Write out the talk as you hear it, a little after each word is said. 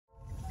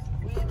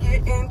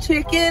getting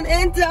chicken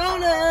and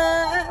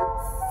donuts.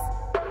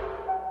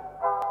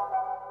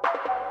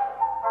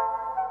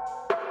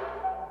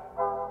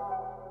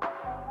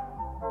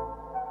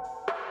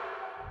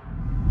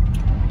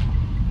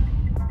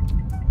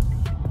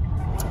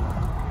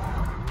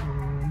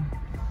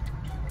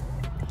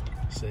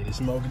 Say they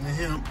smoking the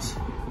hemps.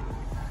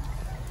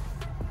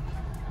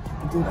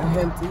 Do the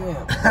hempty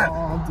hemp.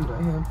 Oh, do the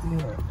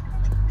hempty hemp.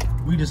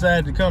 We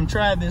decided to come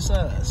try this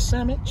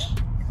sandwich.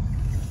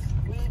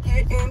 We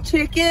getting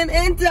chicken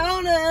and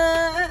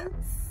donuts.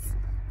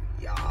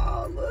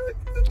 Y'all look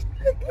at the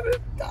chicken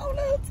and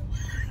donuts.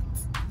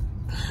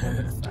 What? I'm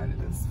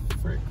excited as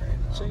frick right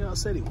now. Check out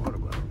City Water,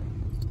 bro.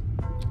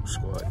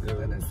 Squad good.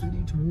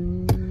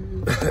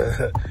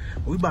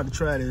 We about to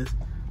try this.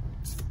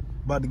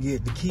 About to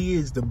get the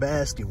kids the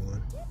basket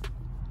one.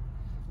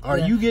 Are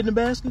you getting the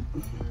basket?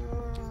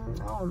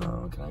 I don't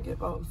know. Can I get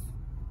both?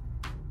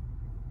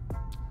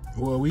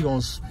 Well, we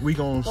gonna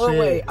Well, share.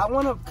 wait, I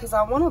wanna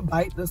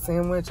bite the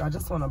sandwich. I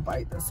just wanna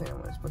bite the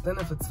sandwich. But then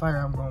if it's fire,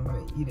 I'm gonna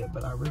wanna eat it.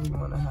 But I really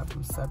wanna have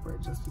them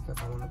separate just because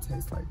I wanna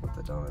taste like what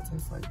the donut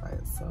tastes like by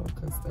itself.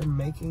 Because they're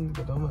making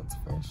the donuts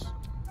fresh.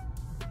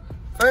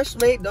 Fresh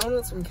made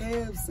donuts from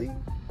KFC.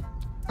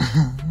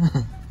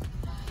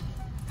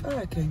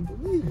 I can't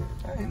believe it.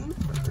 I ain't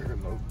never heard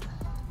of no.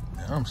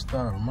 I'm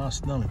starving. My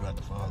stomach about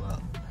to fall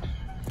out.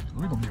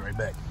 We're gonna be right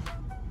back.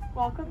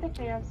 Welcome to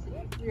KFC.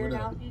 We are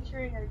now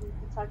featuring our new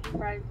Kentucky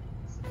Fried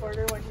Wings.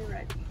 Order when you're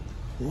ready.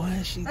 Why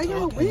is she They got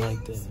talking wings?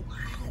 like that?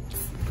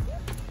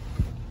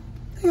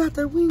 They got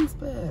their wings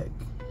back.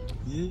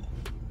 Yeah.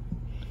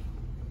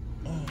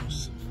 Oh,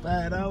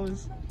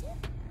 $5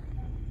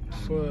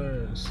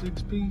 for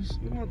 6 piece.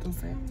 You want the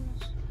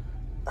sandwich?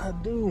 I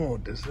do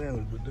want the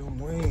sandwich, but them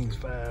wings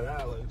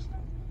 $5.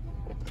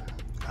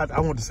 I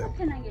want the sandwich.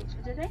 What can I get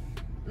you today?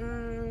 I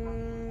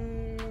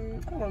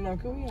don't know.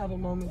 Can we have a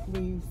moment,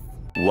 please?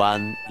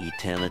 One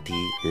eternity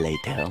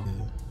later.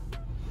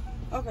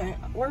 Okay,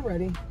 we're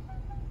ready.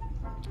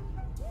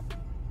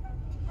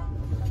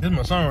 This is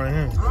my song right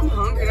here. I'm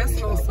hungry. That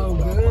smells so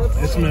good.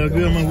 It smells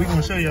good, man. We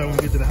gonna show y'all when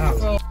we get to the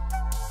house.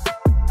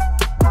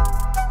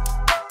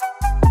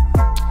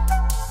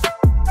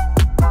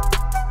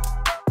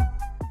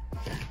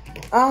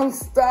 I'm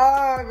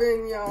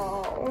starving,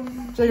 y'all.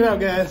 Check it out,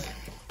 guys.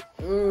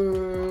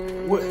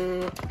 What?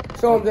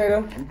 Show them,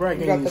 Jada. I'm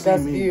breaking. You got You the see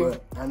best me, view.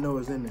 but I know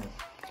it's in there.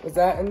 Is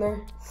that in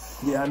there?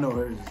 Yeah, I know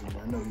hers is in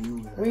there. I know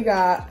you. We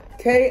got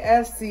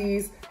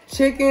KFC's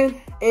chicken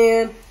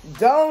and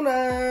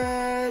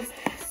donuts.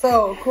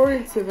 So,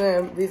 according to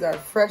them, these are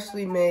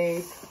freshly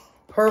made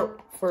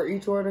for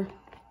each order.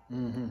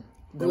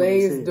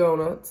 Glazed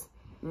donuts.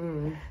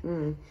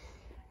 And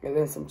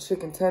then some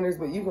chicken tenders,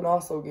 but you can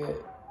also get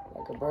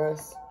like a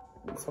breast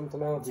and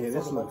something else. Yeah,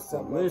 this looks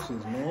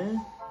delicious, man.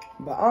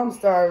 But I'm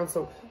starving,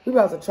 so we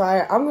about to try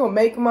it. I'm gonna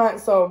make mine.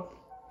 So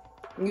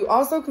you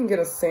also can get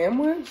a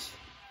sandwich.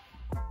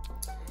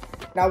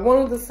 Now, I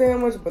wanted the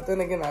sandwich, but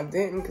then again, I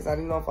didn't because I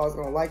didn't know if I was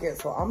gonna like it.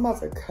 So I'm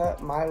about to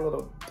cut my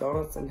little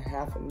donuts in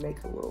half and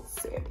make a little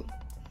Sammy.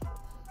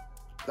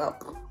 I'm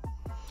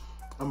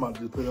about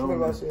to just put it on.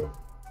 What about you?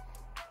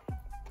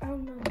 I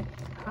don't know.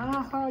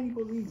 How you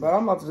believe it? But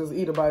I'm about to just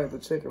eat a bite of the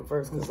chicken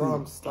first because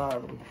I'm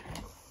starving.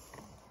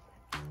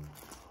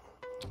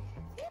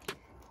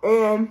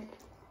 And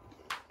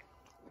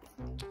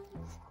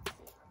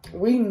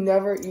we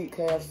never eat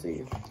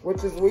KFC,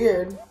 which is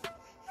weird.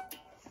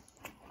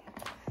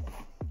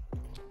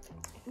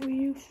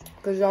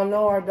 Because y'all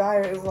know our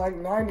diet is like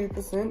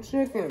 90%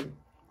 chicken.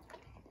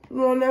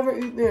 We'll never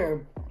eat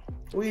there.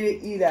 We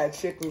eat that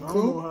chicken I don't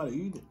know coop. how to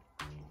eat it.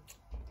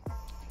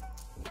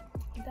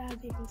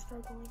 Dad's even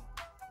struggling.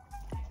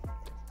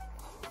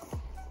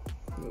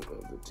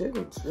 The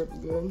chicken strip's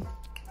good.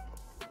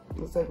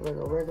 Looks like a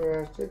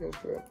regular ass chicken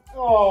strip.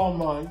 Oh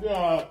my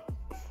God.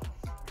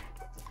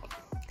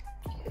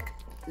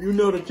 You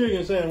know the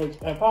chicken sandwich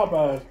at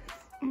Popeyes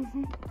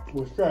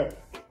was trash.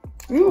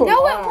 You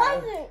No,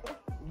 alive. it wasn't.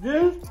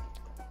 This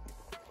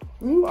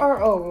You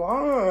are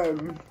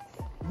alive.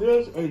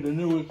 is the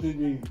newest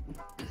CD.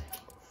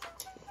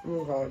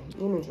 Okay,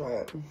 let me try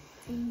it.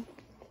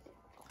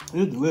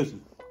 It's delicious.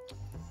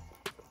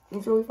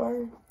 It's really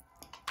fire.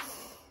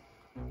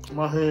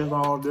 My hands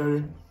all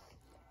dirty.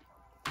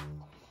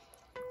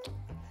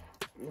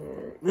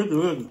 It's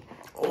delicious.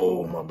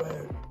 Oh, my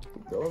bad.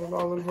 Throwing it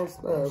all in her I'm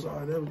stuff.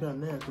 sorry, that was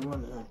kind of nasty,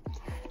 wasn't it?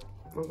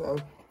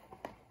 Okay.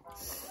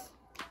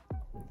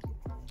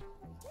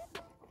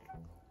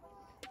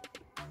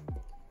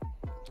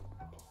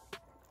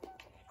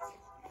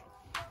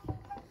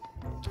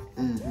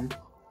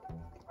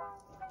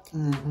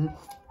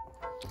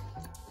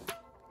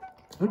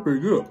 That's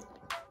pretty good.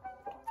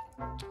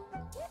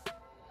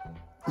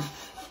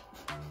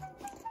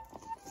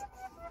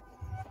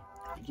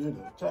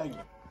 Jada, tag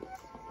it.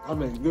 I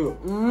make it good.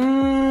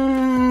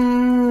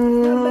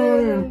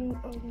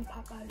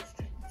 Popeye's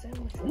chicken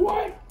sandwich.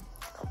 What?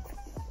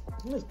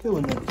 Let's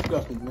killing that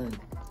disgusting name.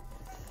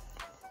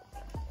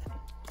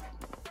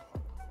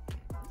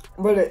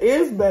 But it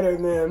is better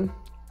than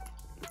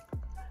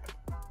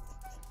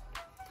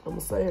I'm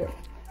gonna say it.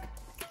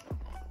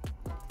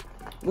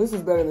 This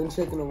is better than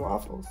chicken and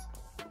waffles.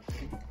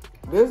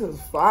 This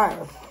is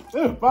fire.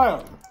 It's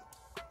fire.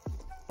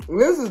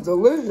 This is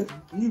delicious.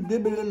 You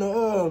dip it in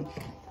the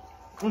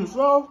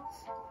sauce.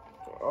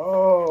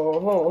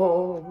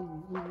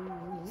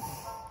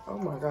 Oh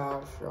my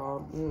gosh,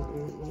 y'all. It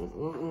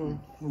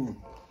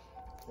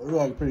looks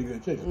like pretty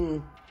good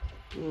chicken.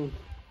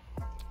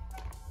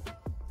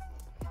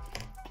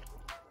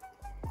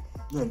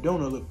 The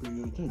donut look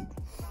pretty good too.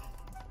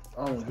 I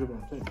don't want to dip on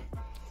the table.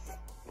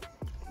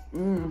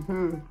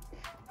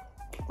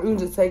 You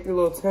just take your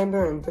little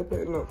tender and dip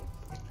it in the.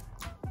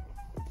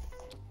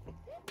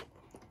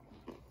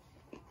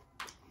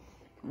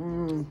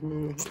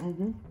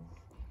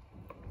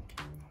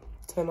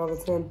 10 out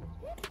of 10.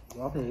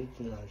 I think it's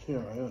 10 out of 10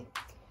 right here.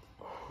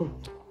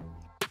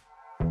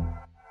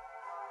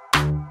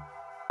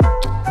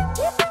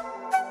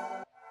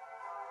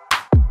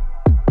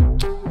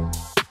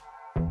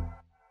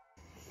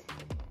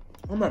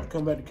 I'm about to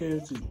come back to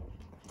KFC.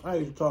 I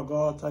used to talk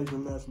all types of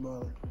mess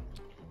about it.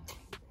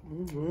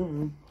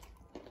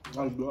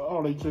 Like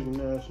all they chicken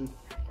nasty.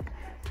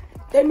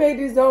 They made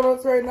these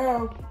donuts right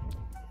now.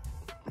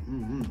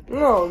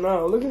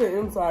 No, look at the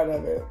inside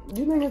of it.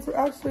 You think it's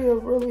actually a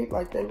really,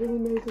 like, they really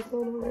made this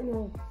donut right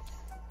now?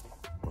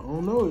 I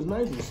don't know, it's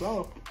nice and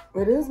soft.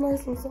 It is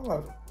nice and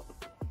soft.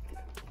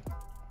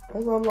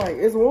 That's what I'm like.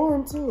 It's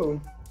warm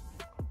too.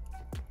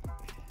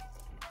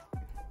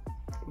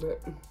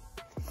 But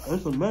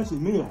it's a messy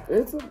meal.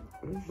 But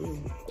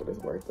it's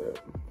worth it.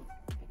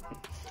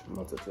 I'm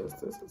about to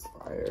this is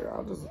fire.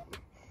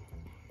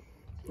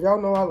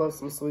 Y'all know I love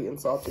some sweet and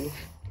salty.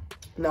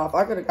 Now, if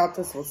I could have got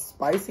this with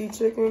spicy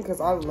chicken,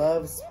 because I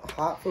love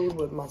hot food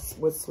with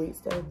sweet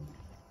stuff.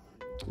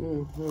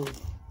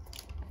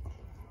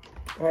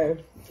 Hey,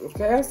 if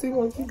KFC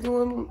want to keep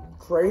doing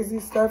crazy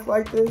stuff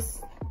like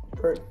this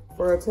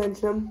for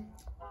attention,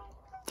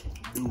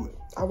 do it.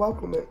 I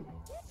welcome it.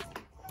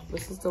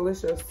 This is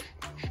delicious.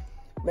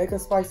 Make a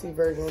spicy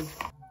version.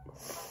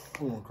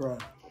 I'm gonna cry.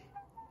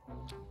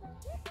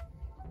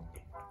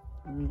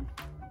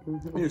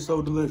 It's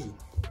so delicious.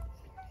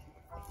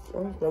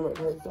 My stomach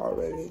hurts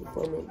already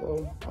from it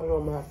though. I know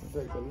I'm gonna have to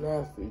take a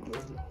nasty.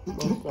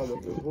 My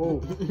stomach is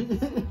woo.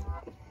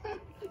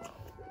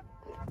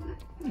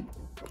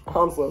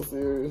 I'm so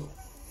serious.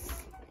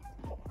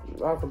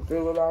 I can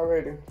feel it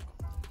already.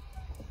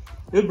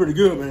 It's pretty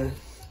good, man.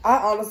 I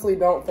honestly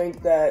don't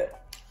think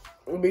that,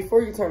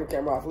 before you turn the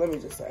camera off, let me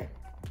just say,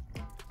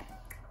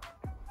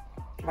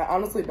 I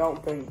honestly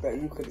don't think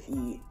that you could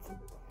eat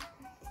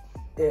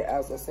it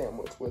as a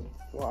sandwich with,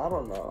 well, I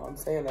don't know. I'm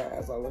saying that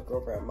as I look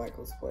over at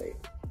Michael's plate.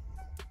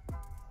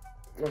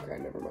 Okay,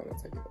 never mind. I'll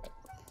take it back.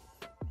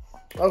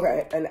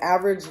 Okay, an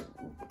average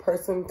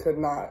person could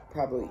not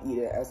probably eat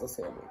it as a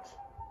sandwich.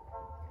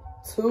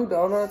 2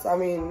 donuts, I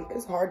mean,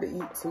 it's hard to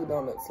eat 2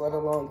 donuts, let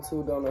alone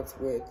 2 donuts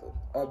with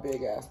a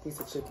big ass piece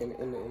of chicken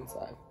in the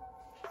inside.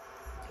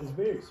 It's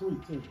very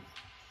sweet too.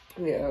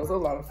 Yeah, it was a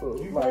lot of food.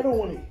 You probably don't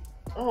want to eat.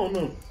 I don't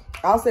know.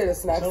 I'll say the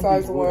snack Some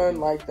size people one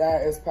would. like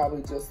that is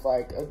probably just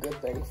like a good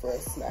thing for a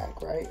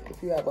snack, right?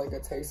 If you have like a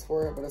taste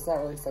for it, but it's not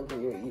really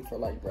something you would eat for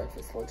like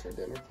breakfast, lunch, or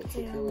dinner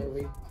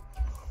particularly.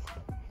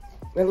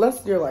 Yeah.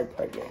 Unless you're like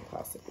pregnant,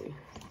 possibly.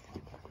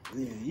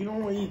 Yeah, you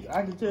don't want to eat.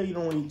 I can tell you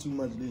don't want to eat too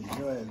much of this.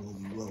 Your ass gonna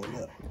be blowing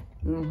up.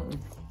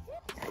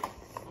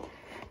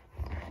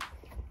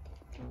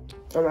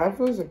 I'm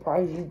actually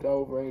surprised you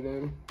dove right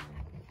in.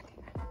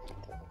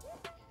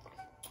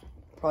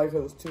 Probably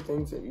because it's 2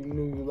 things that you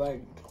knew you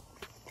liked.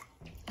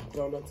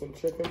 Donuts and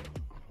chicken.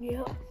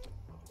 Yep.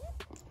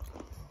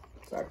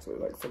 It's actually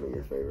like some of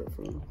your favorite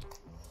food.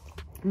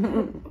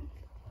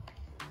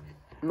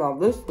 Now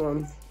this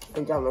one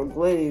ain't got no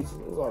glaze.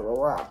 It's like a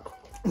rock.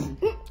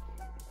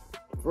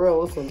 For real,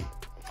 listen.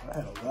 I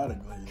had a lot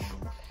of glaze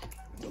on.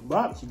 The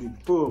box should be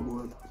full,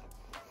 boy.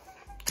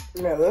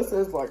 Yeah, this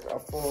is like a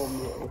full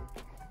meal.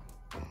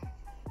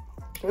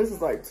 This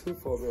is like 2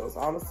 full meals.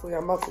 Honestly,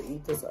 I'm about to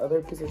eat this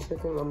other piece of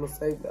chicken. I'm gonna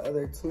save the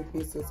other 2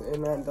 pieces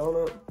in that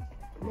donut.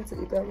 I'm about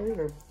to eat that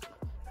later.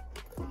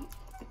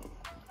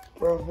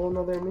 For a whole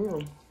nother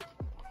meal.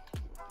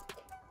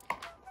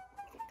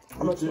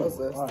 How much was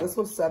this? Wow. This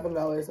was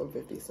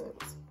 $7.50.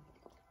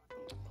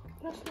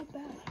 That's not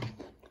bad.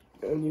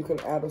 And you can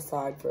add a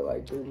side for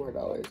like $3 more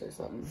or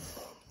something.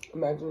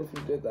 Imagine if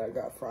you did that,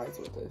 got fries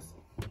with this.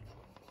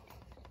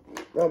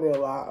 That'd be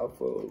a lot of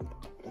food.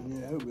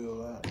 Yeah, it would be a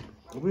lot.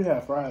 If we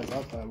had fries,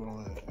 I probably would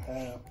only have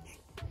half.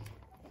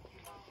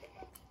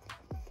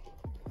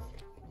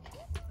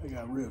 I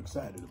got real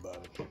excited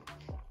about it.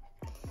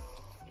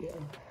 Yeah.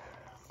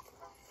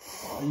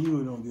 I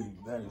usually don't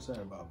get that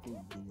excited about food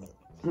too much.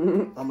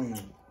 I mean,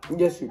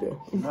 Yes, you do.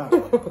 not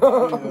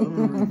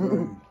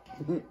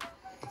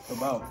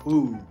about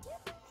food.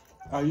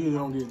 I usually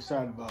don't get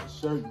excited about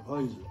certain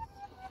places.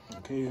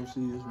 And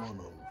KFC is one of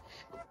them.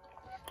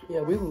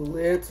 Yeah, we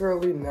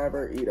literally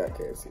never eat at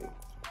KFC.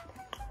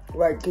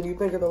 Like, can you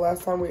think of the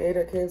last time we ate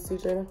at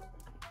KFC, Jada?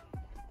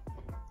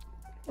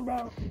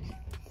 About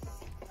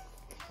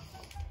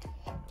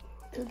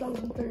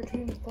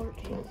 2013 and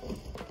 14.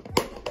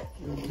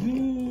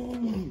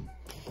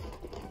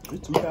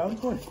 It's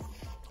 2020.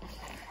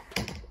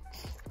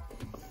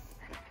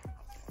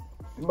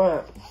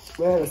 But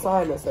they had a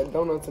sign that said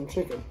donuts and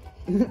chicken.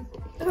 I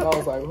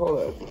was like, hold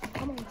up.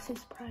 I'm honestly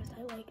surprised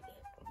I liked it.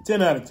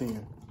 10 out of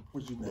 10.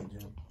 What you think,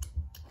 Jim?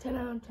 10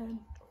 out of 10.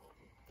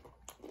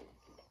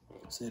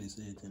 Said he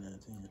said 10 out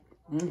of 10.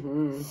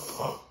 Mm-hmm.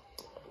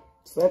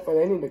 Except for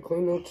they need to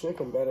clean their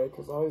chicken better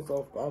because all these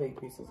little fatty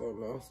pieces are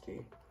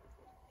nasty.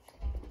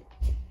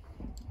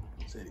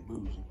 Said he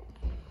bougie.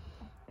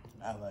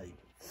 I like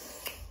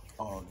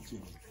all the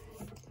chicken.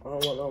 I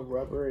don't want no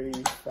rubbery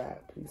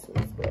fat pieces,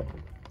 but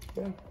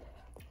yeah.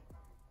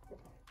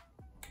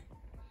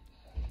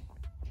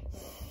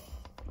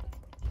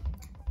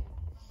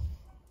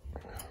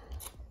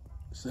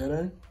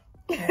 Say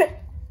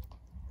that?